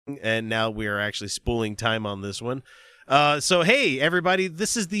and now we are actually spooling time on this one. So hey everybody,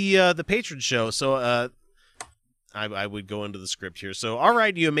 this is the Patron show. So I would go into the script here. So all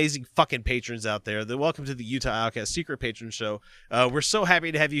right, you amazing fucking patrons out there, welcome to the Utah Outcast Secret Patron Show. We're so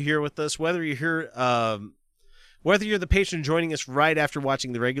happy to have you here with us, whether you're here, whether you're the patron joining us right after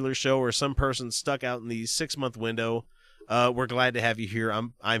watching the regular show or some person stuck out in the 6-month window. We're glad to have you here.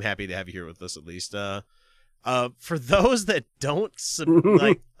 I'm happy to have you here with us at least. For those that don't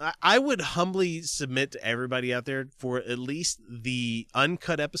I would humbly submit to everybody out there for at least the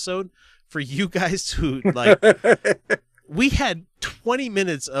uncut episode for you guys to we had 20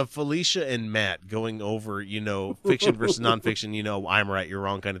 minutes of Felicia and Matt going over, fiction versus nonfiction, I'm right, you're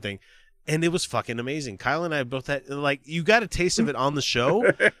wrong kind of thing. And it was fucking amazing. Kyle and I both had, you got a taste of it on the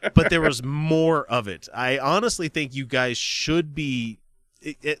show, but there was more of it. I honestly think you guys should be,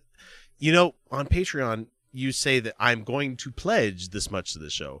 on Patreon, you say that I'm going to pledge this much to the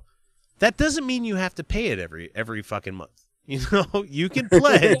show. That doesn't mean you have to pay it every fucking month. You can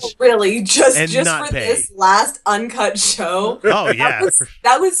pledge. Really, just not for pay. This last uncut show. Oh yeah,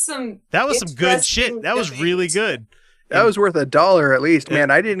 that was some good shit. That was really good. That was worth $1 at least,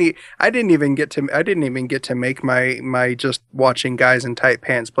 man. I didn't even get to make my just watching guys in tight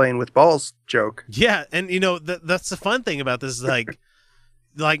pants playing with balls joke. Yeah, and that's the fun thing about this is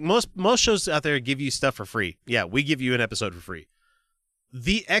like most shows out there give you stuff for free. Yeah, we give you an episode for free.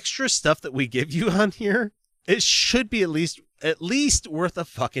 The extra stuff that we give you on here, it should be at least worth a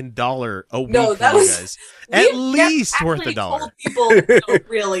fucking $1 a week for you guys. At least worth $1. People, no,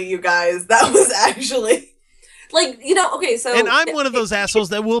 really, you guys, that was actually. Okay, so... And I'm one of those assholes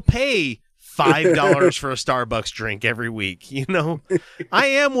that will pay $5 for a Starbucks drink every week, I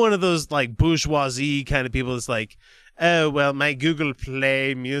am one of those, bourgeoisie kind of people that's like, oh, well, my Google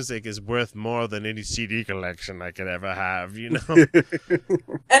Play music is worth more than any CD collection I could ever have, And,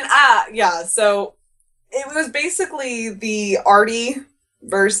 yeah, so it was basically the Artie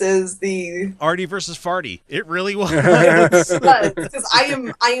versus Farty. It really was. Because I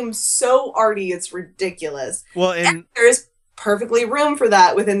am so Artie, it's ridiculous. Well, and there is perfectly room for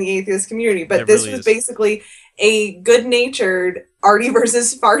that within the atheist community, but this really was basically a good-natured Artie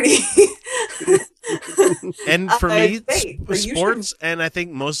versus Farty. And for me, sports, and I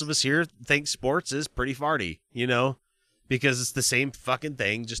think most of us here think sports is pretty farty, because it's the same fucking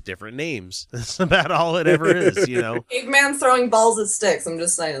thing, just different names. That's about all it ever is, Caveman throwing balls at sticks, I'm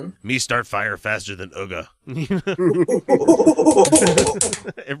just saying. Me start fire faster than Uga.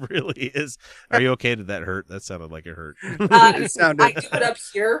 It really is. Are you okay? Did that hurt? That sounded like it hurt. I do it up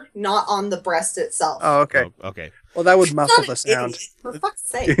here, not on the breast itself. Oh, okay. Oh, okay. Well, that would muffle the sound. For fuck's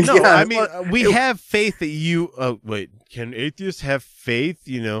sake. No, Yeah, I mean, we have faith that you... wait, can atheists have faith?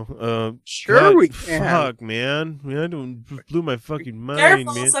 Sure we can. Fuck, man. I don't blew my fucking mind,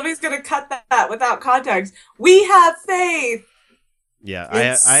 Careful, man. somebody's going to cut that without context. We have faith. Yeah,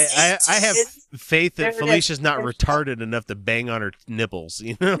 I have faith that Felicia's not retarded enough to bang on her nipples,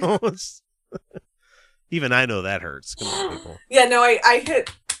 Even I know that hurts. Come on, people. Yeah, no, I hit...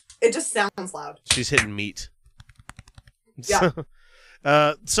 It just sounds loud. She's hitting meat. Yeah.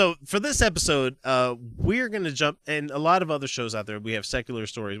 So for this episode, we're going to jump, and a lot of other shows out there, we have Secular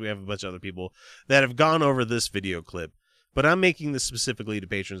Stories, we have a bunch of other people that have gone over this video clip, but I'm making this specifically to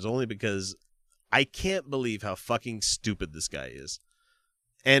patrons only because I can't believe how fucking stupid this guy is.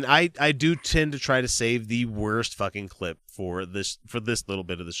 And I do tend to try to save the worst fucking clip for this little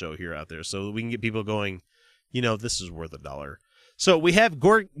bit of the show here out there, so we can get people going, this is worth $1. So we have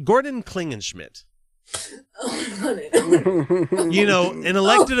Gordon Klingenschmidt. An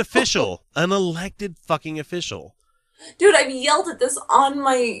elected official, an elected fucking official. Dude, I've yelled at this at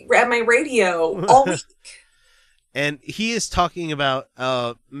my radio all week. And he is talking about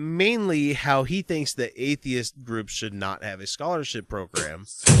mainly how he thinks that atheist groups should not have a scholarship program,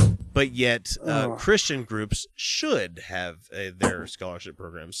 but yet Christian groups should have their scholarship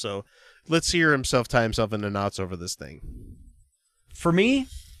program. So let's hear himself tie himself into knots over this thing. For me,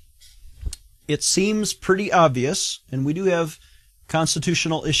 it seems pretty obvious, and we do have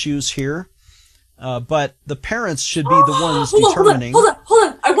constitutional issues here, but the parents should be the ones determining... Hold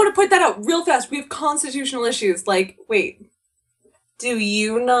on. I want to point that out real fast. We have constitutional issues. Wait. Do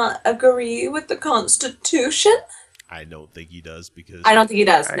you not agree with the Constitution? I don't think he does, because... I don't think he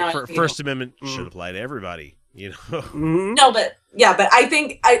does. No, First Amendment should apply to everybody, No, but I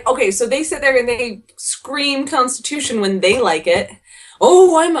think... Okay, so they sit there and they scream Constitution when they like it.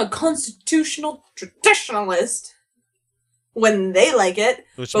 Oh, I'm a constitutional traditionalist when they like it,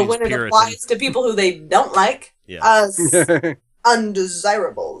 but when it applies to people who they don't like, us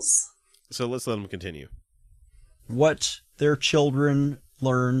undesirables. So let's let them continue. What their children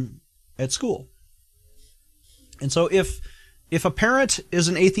learn at school. And so if a parent is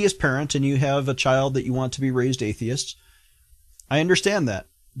an atheist parent and you have a child that you want to be raised atheists, I understand that.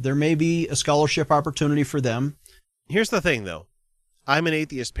 There may be a scholarship opportunity for them. Here's the thing, though. I'm an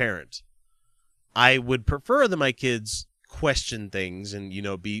atheist parent. I would prefer that my kids question things and,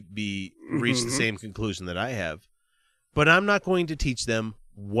 be reach the same conclusion that I have. But I'm not going to teach them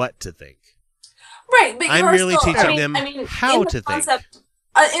what to think. Right, but I'm really teaching them how to think.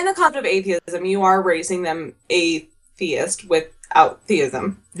 In the concept of atheism, you are raising them atheist without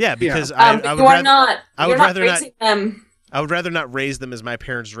theism. Yeah, because I would rather not raise them as my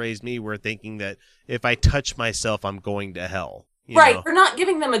parents raised me, where thinking that if I touch myself, I'm going to hell. You're not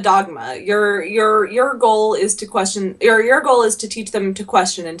giving them a dogma. Your goal is to question. Your goal is to teach them to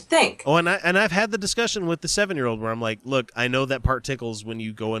question and to think. Oh, and I've had the discussion with the 7-year-old where I'm like, look, I know that part tickles when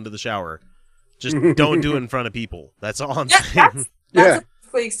you go into the shower. Just don't do it in front of people. That's all I'm saying. That's a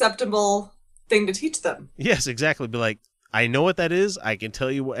perfectly acceptable thing to teach them. Yes, exactly. Be like, I know what that is. I can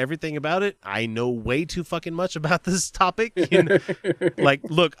tell you everything about it. I know way too fucking much about this topic. Like,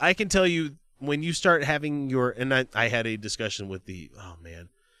 look, I can tell you when you start having I had a discussion with the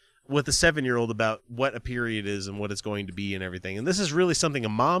 7-year-old about what a period is and what it's going to be and everything. And this is really something a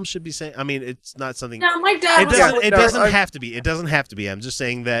mom should be saying. I mean, it's not something. No, my dad. It doesn't have to be. It doesn't have to be. I'm just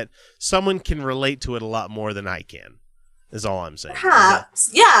saying that someone can relate to it a lot more than I can. Is all I'm saying.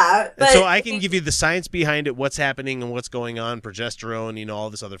 Perhaps, yeah. But so I can give you the science behind it, what's happening and what's going on, progesterone, all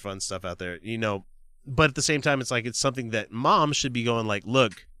this other fun stuff out there, But at the same time, it's like it's something that moms should be going like,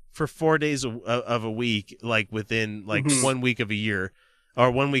 look, for 4 days of a week, like within 1 week of a year,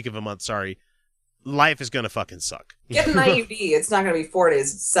 or 1 week of a month, sorry, life is gonna fucking suck. Get an IUD. It's not gonna be 4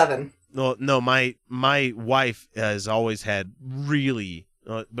 days. It's 7. Well, no, my wife has always had really.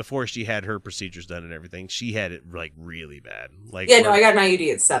 Before she had her procedures done and everything, she had it like really bad. I got an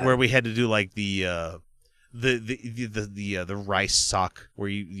IUD at 7. Where we had to do like the rice sock where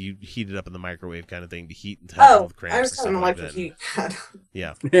you heat it up in the microwave kind of thing to heat and help with cramps. I was kind of like what you had.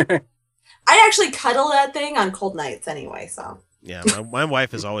 Yeah. I actually cuddle that thing on cold nights anyway, so. Yeah, my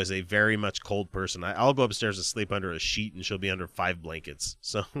wife is always a very much cold person. I'll go upstairs and sleep under a sheet and she'll be under 5 blankets.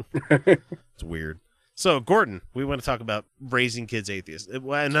 So it's weird. So, Gordon, we want to talk about raising kids atheists. And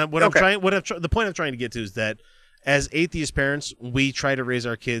the point I'm trying to get to is that as atheist parents, we try to raise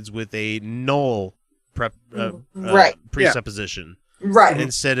our kids with a null presupposition, right,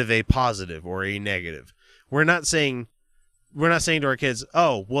 instead of a positive or a negative. We're not saying to our kids,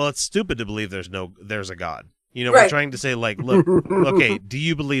 "Oh, well, it's stupid to believe there's a God." We're trying to say like, "Look, okay, do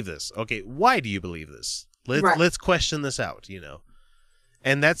you believe this? Okay, why do you believe this? Let's question this out."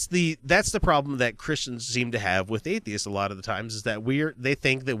 And that's the problem that Christians seem to have with atheists a lot of the times, is that they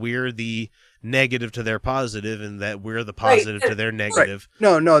think that we're the negative to their positive and that we're the positive to their negative.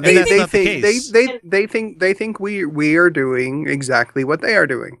 Right. No, they think we are doing exactly what they are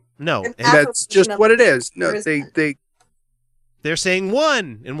doing. No, and that's just what it is. No, they're saying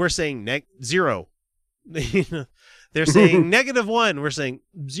 1 and we're saying 0. They're saying -1, we're saying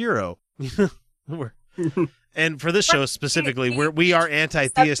 0. And for this show specifically, we are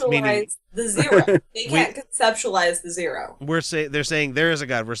anti-theist, meaning the 0. They can't conceptualize the 0. They're saying there is a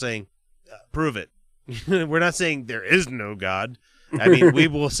God. We're saying prove it. We're not saying there is no God. I mean, we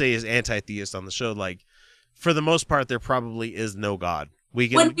will say as anti-theist on the show, like for the most part, there probably is no God. When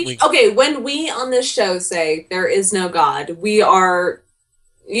we on this show say there is no God, we are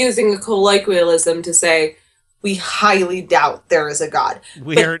using a colloquialism to say we highly doubt there is a God.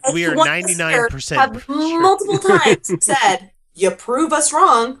 We are 99% have multiple times said, "You prove us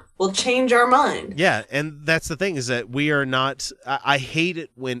wrong, we'll change our mind." Yeah, and that's the thing, is that we are not. I hate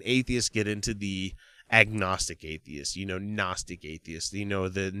it when atheists get into the agnostic atheist, Gnostic atheist,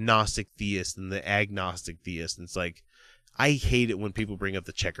 the Gnostic theist and the agnostic theist. And it's like, I hate it when people bring up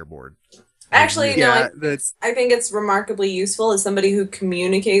the checkerboard. Actually, I think it's remarkably useful as somebody who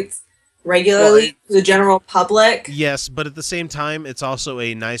communicates regularly to the general public. Yes, but at the same time, it's also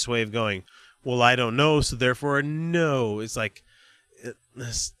a nice way of going, well, I don't know, so therefore no. It's like,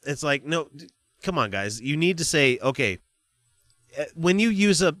 no, come on, guys. You need to say, okay, when you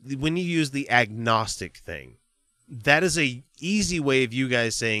use the agnostic thing, that is a easy way of you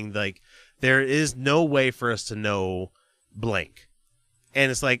guys saying, like, there is no way for us to know blank. And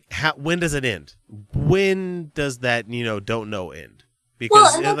it's like, when does it end? When does that, don't know end?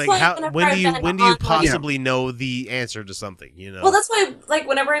 Because when do you possibly know the answer to something, Well, that's why,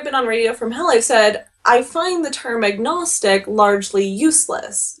 whenever I've been on Radio from Hell, I've said, I find the term agnostic largely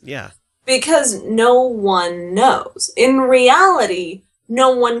useless. Yeah. Because no one knows. In reality, no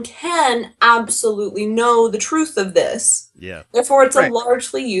one can absolutely know the truth of this. Yeah. Therefore, it's Right. a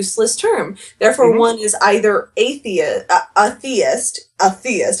largely useless term. Therefore, one is either atheist. I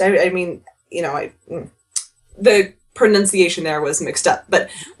mean, the pronunciation there was mixed up, but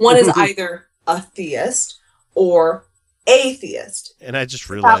one is either a theist or atheist. And I just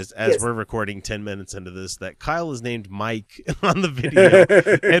realized as we're recording 10 minutes into this that Kyle is named Mike on the video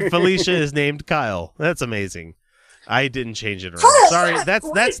and Felicia is named Kyle. That's amazing. I didn't change it around. Sorry,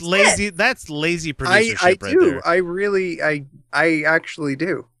 that's lazy. That's lazy producership I right do. there. I actually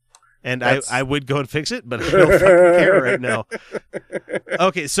do. And I would go and fix it, but I don't fucking care right now.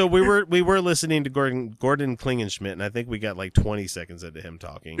 Okay, so we were listening to Gordon Klingenschmidt, and I think we got like 20 seconds into him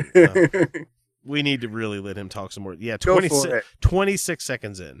talking. We need to really let him talk some more. Yeah, 26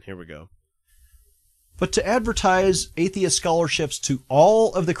 seconds in. Here we go. But to advertise atheist scholarships to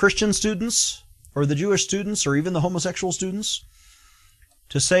all of the Christian students, or the Jewish students, or even the homosexual students,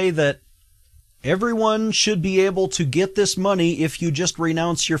 to say that everyone should be able to get this money if you just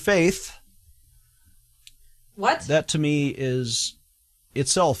renounce your faith. What? That to me is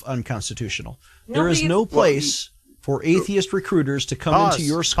itself unconstitutional. There is no place for atheist recruiters to come into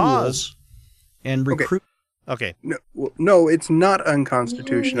your schools and recruit. Okay. No, it's not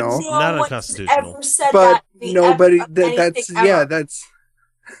unconstitutional. Not unconstitutional. Ever said But that nobody. That's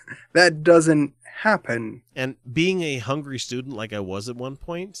That doesn't happen. And being a hungry student like I was at one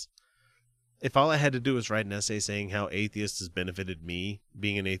point, if all I had to do was write an essay saying how atheist has benefited me,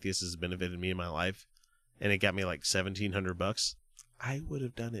 being an atheist has benefited me in my life, and it got me like $1,700, I would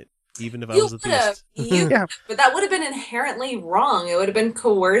have done it, even if I was a theist. Yeah. But that would have been inherently wrong. It would have been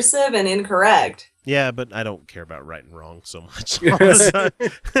coercive and incorrect. Yeah, but I don't care about right and wrong so much.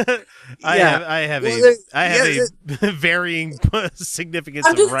 I have a varying significance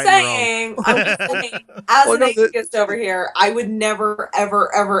I'm of just right saying, as an atheist over here, I would never,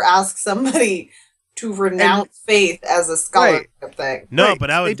 ever, ever ask somebody to renounce faith as a scholarship thing. No, Right.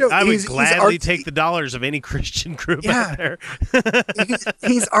 but I would gladly take the dollars of any Christian group out there.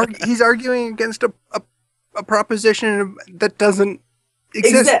 he's arguing against a proposition that doesn't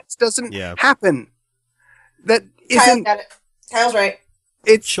exist. Doesn't happen. That isn't. Got it. Kyle's right.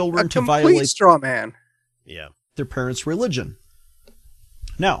 It's children a to complete violate straw man. Yeah. their parents' religion.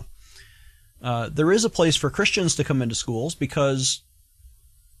 Now, there is a place for Christians to come into schools because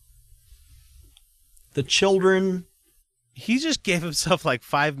the children... He just gave himself like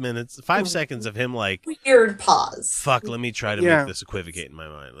 5 seconds of him like... Weird pause. Fuck, let me try to make this equivocate in my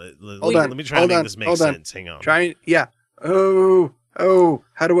mind. Let me try to make this make sense. Hang on. How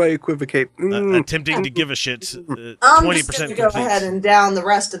do I equivocate? Attempting to give a shit. 20% I'm just going to go ahead and down the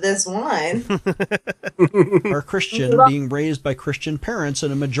rest of this wine. Are Christian, being raised by Christian parents,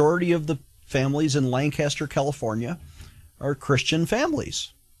 and a majority of the families in Lancaster, California, are Christian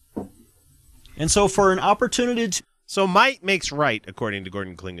families. And so for an opportunity to... So might makes right, according to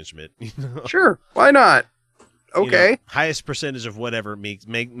Gordon Klingenschmidt. Sure, why not? Okay. Highest percentage of whatever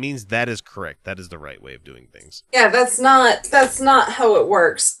means that is correct. That is the right way of doing things. Yeah, that's not how it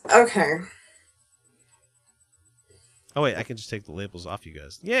works. Okay. Oh wait, I can just take the labels off you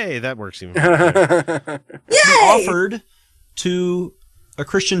guys. Yay, that works even better. Yay! Offered to a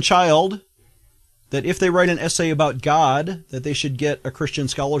Christian child that if they write an essay about God, that they should get a Christian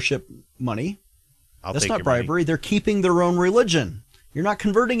scholarship money. That's not bribery. They're keeping their own religion. You're not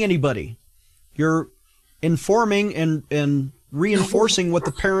converting anybody. You're informing and reinforcing what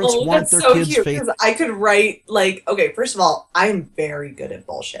the parents want their kids' cute, faith. I could write okay, first of all, I'm very good at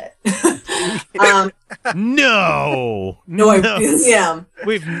bullshit. No, I really am.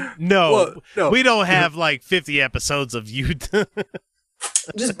 We don't have like 50 episodes of you just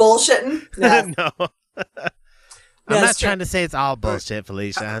bullshitting. No. I'm not trying to say it's all bullshit,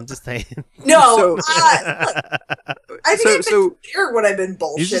 Felicia. I'm just saying. No, I think I've been clear what I've been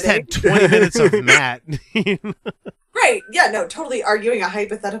bullshitting. You just had 20 minutes of Matt. Right. Yeah, no, totally arguing a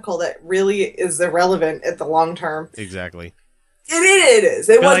hypothetical that really is irrelevant at the long term. Exactly. It is.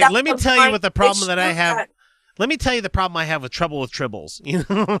 Let me tell you what the problem that I have. Let me tell you the problem I have with trouble with tribbles.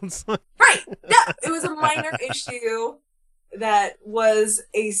 Right. Yeah, it was a minor issue that was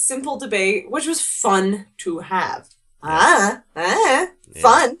a simple debate, which was fun to have. Fun.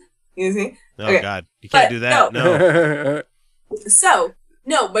 You see? Oh, okay. God. You can't do that. No. So,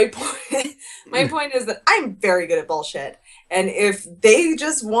 no, my point is that I'm very good at bullshit. And if they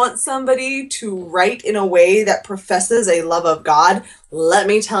just want somebody to write in a way that professes a love of God, let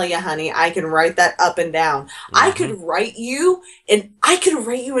me tell you, honey, I can write that up and down. Mm-hmm. I could write you an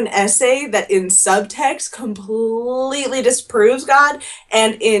essay that in subtext completely disproves God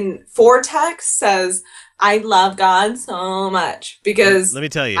and in foretext says, I love God so much because let me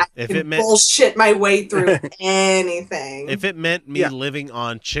tell you, I if can it meant bullshit my way through anything. if it meant me living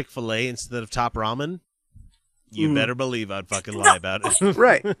on Chick-fil-A instead of Top Ramen, you better believe I'd fucking lie about it.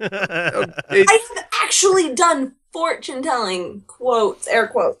 Right. I've actually done fortune telling quotes, air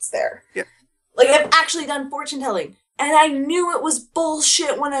quotes there. Yeah. Like I've actually done fortune telling, and I knew it was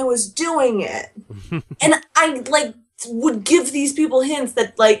bullshit when I was doing it, and I like would give these people hints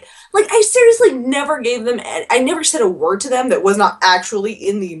that like I seriously never gave them. I never said a word to them that was not actually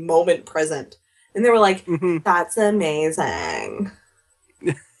in the moment present, and they were like, "That's amazing."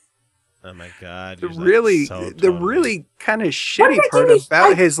 Oh my God! The really kind of shitty part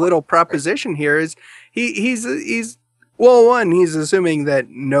about his little proposition here is he's assuming that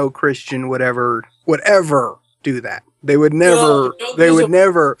no Christian would ever do that. They would never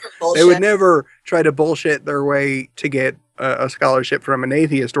try to bullshit their way to get a scholarship from an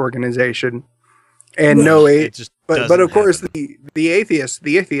atheist organization. And but of course the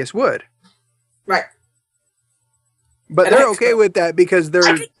atheist would. Right. But they're okay with that because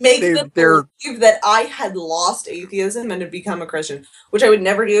I could make them believe that I had lost atheism and had become a Christian, which I would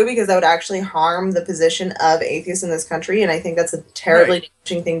never do because that would actually harm the position of atheists in this country, and I think that's a terribly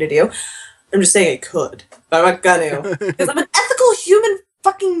damaging thing to do. I'm just saying it could, but I'm not gonna because I'm an ethical human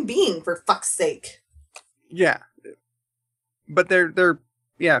fucking being, for fuck's sake. Yeah, but they're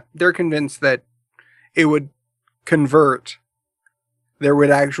convinced that it would convert. There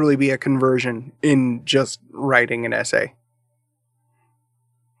would actually be a conversion in just writing an essay.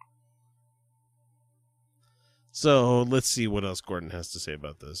 So let's see what else Gordon has to say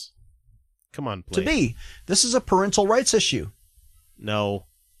about this. Come on, play. To me, this is a parental rights issue. No.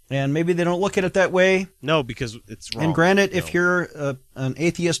 And maybe they don't look at it that way. No, because it's wrong. And granted, if you're an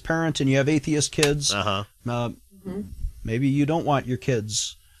atheist parent and you have atheist kids, maybe you don't want your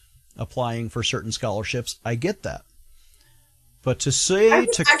kids applying for certain scholarships. I get that. But to say I would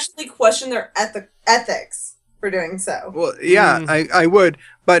actually question their ethics for doing so. Well, yeah, I would.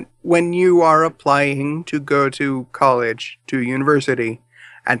 But when you are applying to go to college, to university,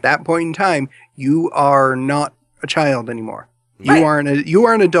 at that point in time, you are not a child anymore. You are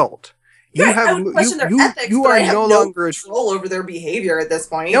an adult. You right, have I would question their ethics, you but are I have no longer control over their behavior at this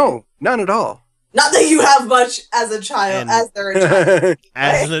point. No, none at all. Not that you have much as a child, as they're a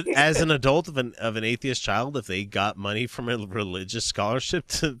child. As an adult of an atheist child, if they got money from a religious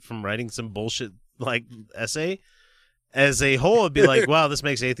scholarship from writing some bullshit like essay, as a whole, it'd be like, wow, this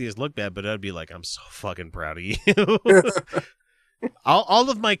makes atheists look bad, but I'd be like, I'm so fucking proud of you. all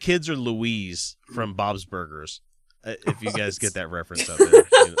of my kids are Louise from Bob's Burgers. If you guys get that reference out there,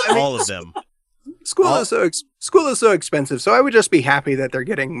 all of them. School is so expensive, so I would just be happy that they're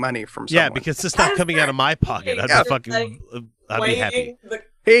getting money from someone. Yeah, because it's not coming out of my pocket. I'd be happy.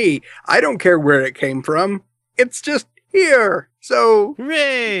 Hey, I don't care where it came from. It's just here. So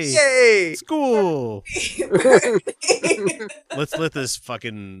hooray! Yay! School. Let's let this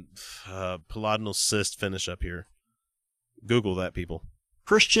fucking pilodinal cyst finish up here. Google that, people.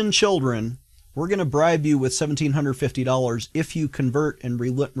 Christian children, we're going to bribe you with $1,750 if you convert and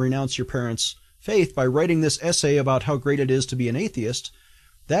renounce your parents' faith by writing this essay about how great it is to be an atheist.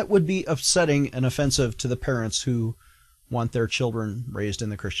 That would be upsetting and offensive to the parents who want their children raised in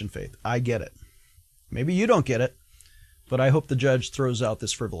the Christian faith. I get it. Maybe you don't get it, but I hope the judge throws out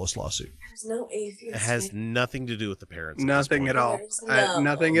this frivolous lawsuit. There's no atheist. It has nothing to do with the parents. Nothing at all.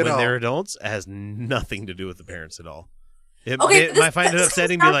 Nothing at all. When they're adults, it has nothing to do with the parents at all. It might find it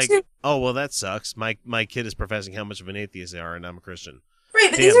upsetting to be like, oh, well, that sucks. My kid is professing how much of an atheist they are, and I'm a Christian. Right,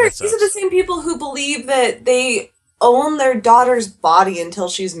 but these are the same people who believe that they own their daughter's body until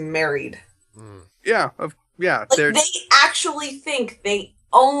she's married. Yeah, like they actually think they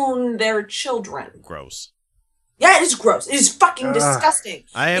own their children. Gross. Yeah, it is gross. It is fucking disgusting.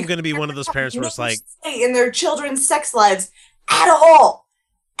 I am going to be one of those parents where it's like, in their children's sex lives at all,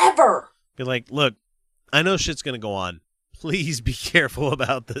 ever. Be like, look, I know shit's going to go on. Please be careful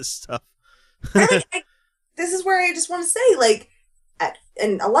about this stuff. This is where I just want to say, like,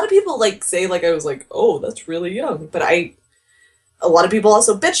 and a lot of people like say, like, I was like, oh, that's really young, but a lot of people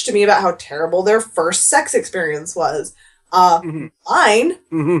also bitch to me about how terrible their first sex experience was. Mine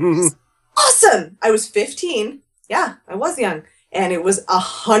was awesome. I was 15. Yeah, I was young, and it was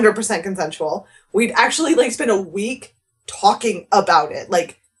 100% consensual. We'd actually like spent a week talking about it,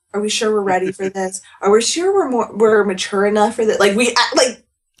 like. Are we sure we're ready for this? Are we sure we're mature enough for this? Like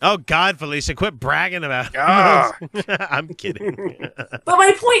oh God, Felicia, quit bragging about it. I'm kidding. But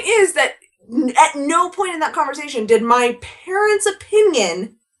my point is that at no point in that conversation did my parents'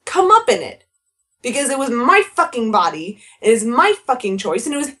 opinion come up in it. because it was my fucking body, it is my fucking choice,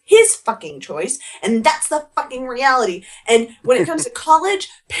 and it was his fucking choice, and that's the fucking reality. And when it comes to college,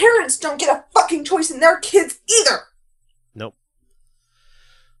 parents don't get a fucking choice in their kids either. Nope.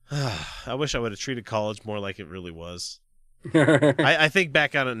 I wish I would have treated college more like it really was. I think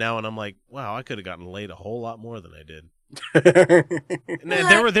back on it now, and I'm like, wow, I could have gotten laid a whole lot more than I did.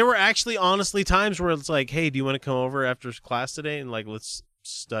 And there were actually honestly times where it's like, hey, do you want to come over after class today and like let's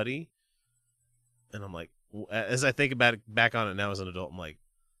study? And I'm like, as I think about it back on it now as an adult, I'm like,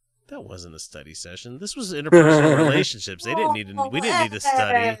 that wasn't a study session. This was interpersonal relationships. We didn't need to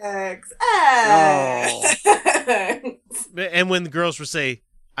study. And when the girls would say,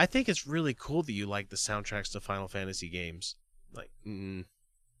 I think it's really cool that you like the soundtracks to Final Fantasy games. Like,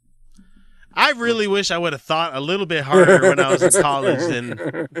 I really wish I would have thought a little bit harder when I was in college. And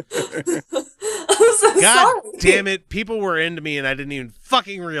I'm so God sorry. damn it, people were into me and I didn't even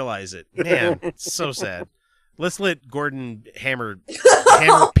fucking realize it. Man, it's so sad. Let's let Gordon hammer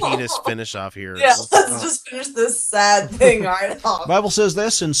penis finish off here. Yeah, let's just finish this sad thing right off. Bible says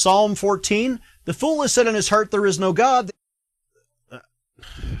this in Psalm 14, the fool has said in his heart there is no God.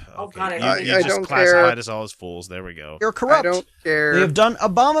 Oh, God, you I just don't classified care. us all as fools. There we go. You're corrupt. I don't care. They have done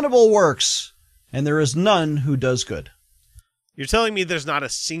abominable works, and there is none who does good. You're telling me there's not a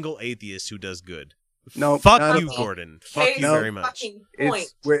single atheist who does good? No, Fuck not you, at all. Gordon. Fuck you No. very much. Fucking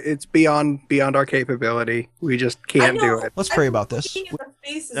point. It's beyond our capability. We just can't do it. Let's pray about this.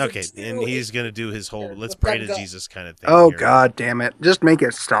 Okay, and he's gonna do his whole "let's pray to Jesus" kind of thing. Oh here. God damn it! Just make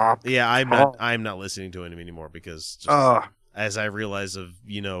it stop. Yeah, I'm not listening to him anymore because just, as I realize of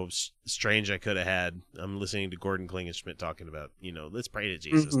strange I could have had. I'm listening to Gordon Klingenschmidt talking about let's pray to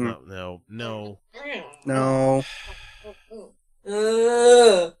Jesus. Mhm. No, No.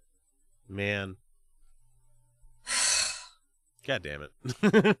 man. God damn it.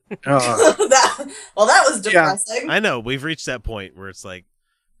 that was depressing. I know we've reached that point where it's like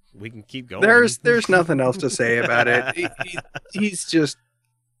we can keep going. There's nothing else to say about it. He's just.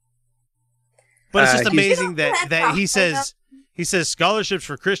 But it's just he's- amazing that he says scholarships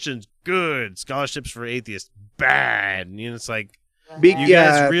for Christians good, scholarships for atheists bad. It's like you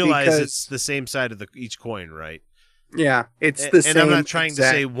guys realize because- it's the same side of each coin, right? Yeah, it's the same. And I'm not trying to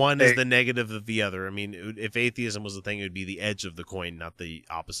exact say one is thing. the negative of the other. I mean, if atheism was the thing, it would be the edge of the coin, not the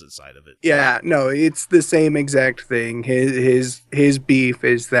opposite side of it. Yeah, no, it's the same exact thing. His beef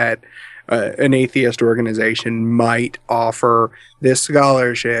is that an atheist organization might offer this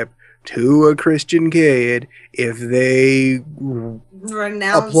scholarship to a Christian kid if they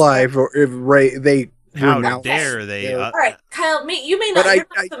apply for they. How renounce dare they? All right, Kyle, you may But not you're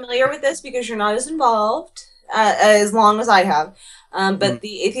not familiar with this because you're not as involved as long as I have. But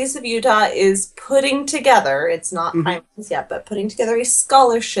the Atheists of Utah is putting together, it's not finalized yet, but putting together a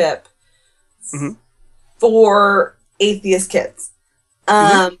scholarship for atheist kids.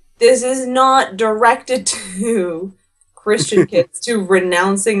 This is not directed to Christian kids to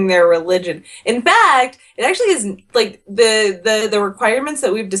renouncing their religion. In fact, it actually is like the requirements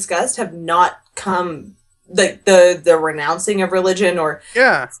that we've discussed have not come, like the renouncing of religion or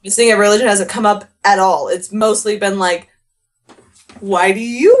dismissing of religion hasn't come up at all. It's mostly been like, why do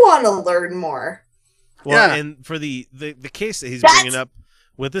you want to learn more? Well, and for the case that he's bringing up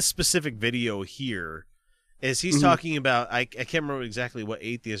with this specific video here is he's talking about, I can't remember exactly what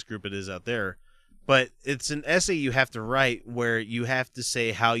atheist group it is out there, but it's an essay you have to write where you have to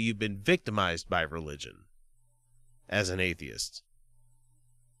say how you've been victimized by religion as an atheist.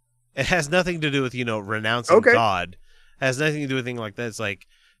 It has nothing to do with, renouncing God. It has nothing to do with anything like that. It's like,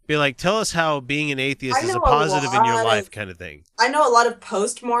 tell us how being an atheist is a positive in your life kind of thing. I know a lot of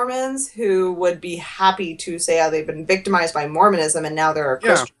post-Mormons who would be happy to say how they've been victimized by Mormonism and now they're a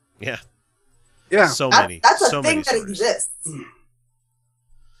Christian. Yeah. So That's so a thing many that stories. exists.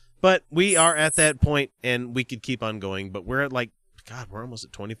 But we are at that point, and we could keep on going, but we're at we're almost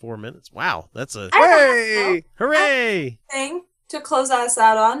at 24 minutes. Wow, that's a... Hey! Hooray! Thing to close us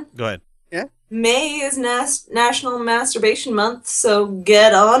out on. Go ahead. Yeah. May is National Masturbation Month, so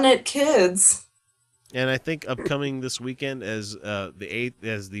get on it, kids. And I think upcoming this weekend, as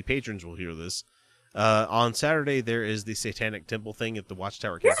the patrons will hear this, on Saturday there is the Satanic Temple thing at the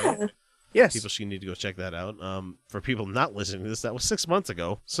Watchtower Cafe. Yeah. Yes. People should need to go check that out. For people not listening to this, that was 6 months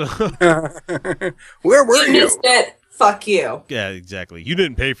ago. So Where were You you? missed it. Fuck you. yeah, exactly. You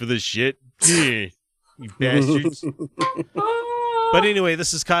didn't pay for this shit, you bastards. But anyway,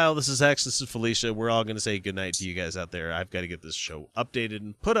 this is Kyle, this is Hex, this is Felicia. We're all going to say goodnight to you guys out there. I've got to get this show updated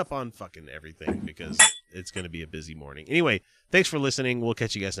and put up on fucking everything because it's going to be a busy morning. Anyway, thanks for listening. We'll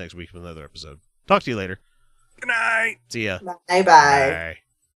catch you guys next week with another episode. Talk to you later. Good night. See ya. Bye-bye. Bye.